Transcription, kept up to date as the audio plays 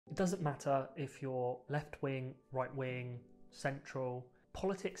doesn't matter if you're left wing, right wing, central.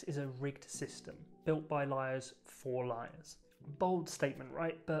 Politics is a rigged system built by liars for liars. Bold statement,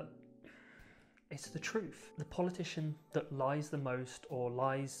 right? But it's the truth. The politician that lies the most or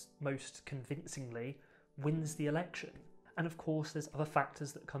lies most convincingly wins the election. And of course, there's other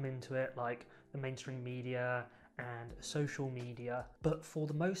factors that come into it, like the mainstream media and social media. But for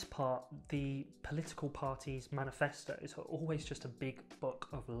the most part, the political parties' manifestos are always just a big book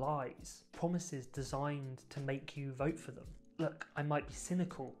of lies, promises designed to make you vote for them. Look, I might be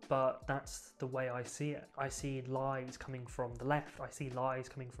cynical, but that's the way I see it. I see lies coming from the left, I see lies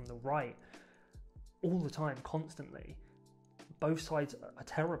coming from the right, all the time, constantly. Both sides are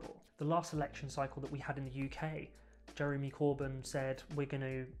terrible. The last election cycle that we had in the UK, Jeremy Corbyn said we're going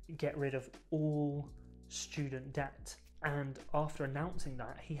to get rid of all student debt. And after announcing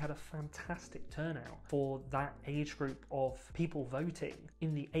that, he had a fantastic turnout for that age group of people voting.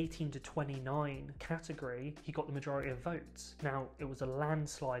 In the 18 to 29 category, he got the majority of votes. Now, it was a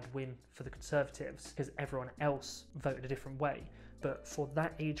landslide win for the Conservatives because everyone else voted a different way. But for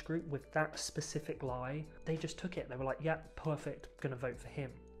that age group with that specific lie, they just took it. They were like, yeah, perfect, gonna vote for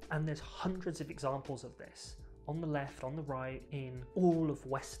him. And there's hundreds of examples of this on the left, on the right, in all of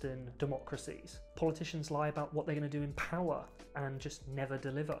Western democracies. Politicians lie about what they're going to do in power and just never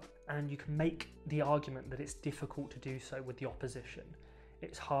deliver. And you can make the argument that it's difficult to do so with the opposition.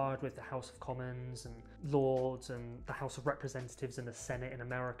 It's hard with the House of Commons and Lords and the House of Representatives and the Senate in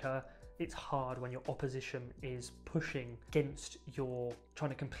America. It's hard when your opposition is pushing against your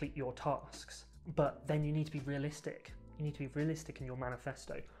trying to complete your tasks. But then you need to be realistic. You need to be realistic in your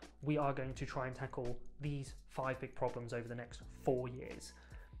manifesto. We are going to try and tackle these 5 big problems over the next 4 years.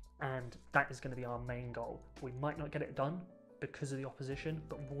 And that is going to be our main goal. We might not get it done because of the opposition,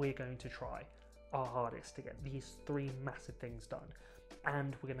 but we're going to try our hardest to get these 3 massive things done.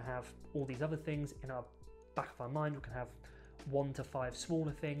 And we're going to have all these other things in our back of our mind. We can have 1 to 5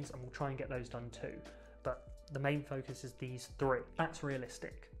 smaller things, and we'll try and get those done too. But the main focus is these 3. That's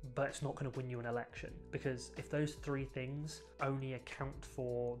realistic, but it's not going to win you an election, because if those 3 things only account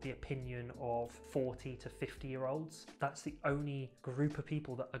for the opinion of 40 to 50-year-olds, that's the only group of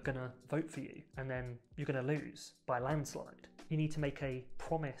people that are going to vote for you, and then you're going to lose by a landslide. You need to make a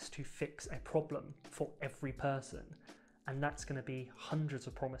promise to fix a problem for every person, and that's going to be hundreds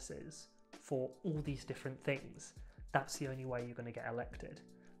of promises for all these different things. That's the only way you're going to get elected.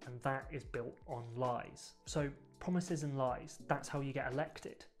 And that is built on lies. So promises and lies, that's how you get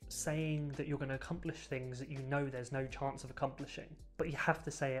elected. Saying that you're going to accomplish things that you know there's no chance of accomplishing, but you have to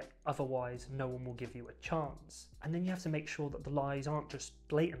say it, otherwise no one will give you a chance. And then you have to make sure that the lies aren't just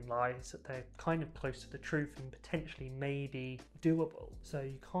blatant lies, that they're kind of close to the truth and potentially maybe doable. So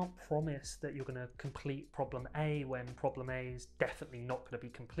you can't promise that you're going to complete problem A when problem A is definitely not going to be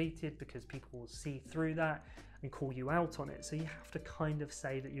completed, because people will see through that and call you out on it. So you have to kind of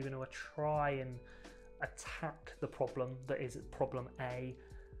say that you're going to try and attack the problem that is problem A,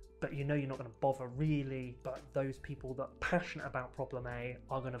 but you know you're not going to bother really, but those people that are passionate about problem A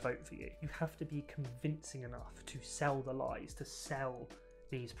are going to vote for you. You have to be convincing enough to sell the lies, to sell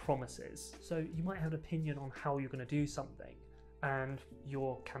these promises. So you might have an opinion on how you're going to do something, and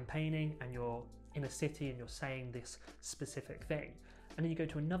you're campaigning and you're in a city and you're saying this specific thing, and then you go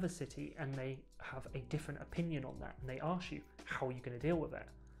to another city and they have a different opinion on that, and they ask you, how are you going to deal with it?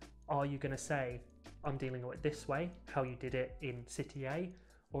 Are you going to say, I'm dealing with it this way, how you did it in city A,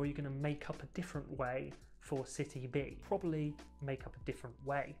 or are you going to make up a different way for city B? Probably make up a different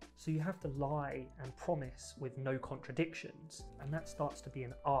way. So you have to lie and promise with no contradictions, and that starts to be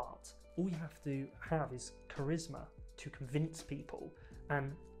an art. All you have to have is charisma to convince people,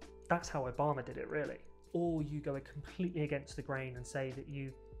 and that's how Obama did it, really. Or you go completely against the grain and say that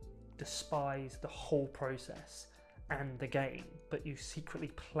you despise the whole process and the game, but you secretly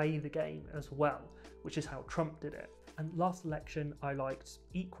play the game as well, which is how Trump did it. And last election, I liked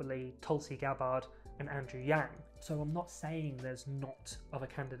equally Tulsi Gabbard and Andrew Yang. So I'm not saying there's not other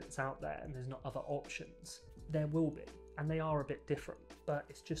candidates out there and there's not other options. There will be, and they are a bit different. But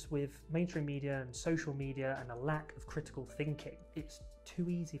it's just with mainstream media and social media and a lack of critical thinking, it's too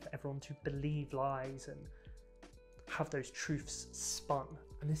easy for everyone to believe lies and have those truths spun.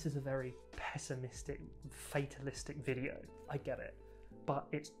 And this is a very pessimistic, fatalistic video. I get it. But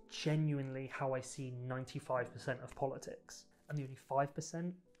it's genuinely how I see 95% of politics. And the only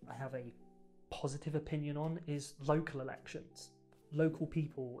 5% I have a positive opinion on is local elections. Local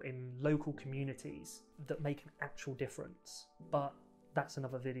people in local communities that make an actual difference. But that's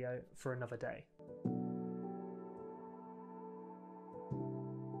another video for another day.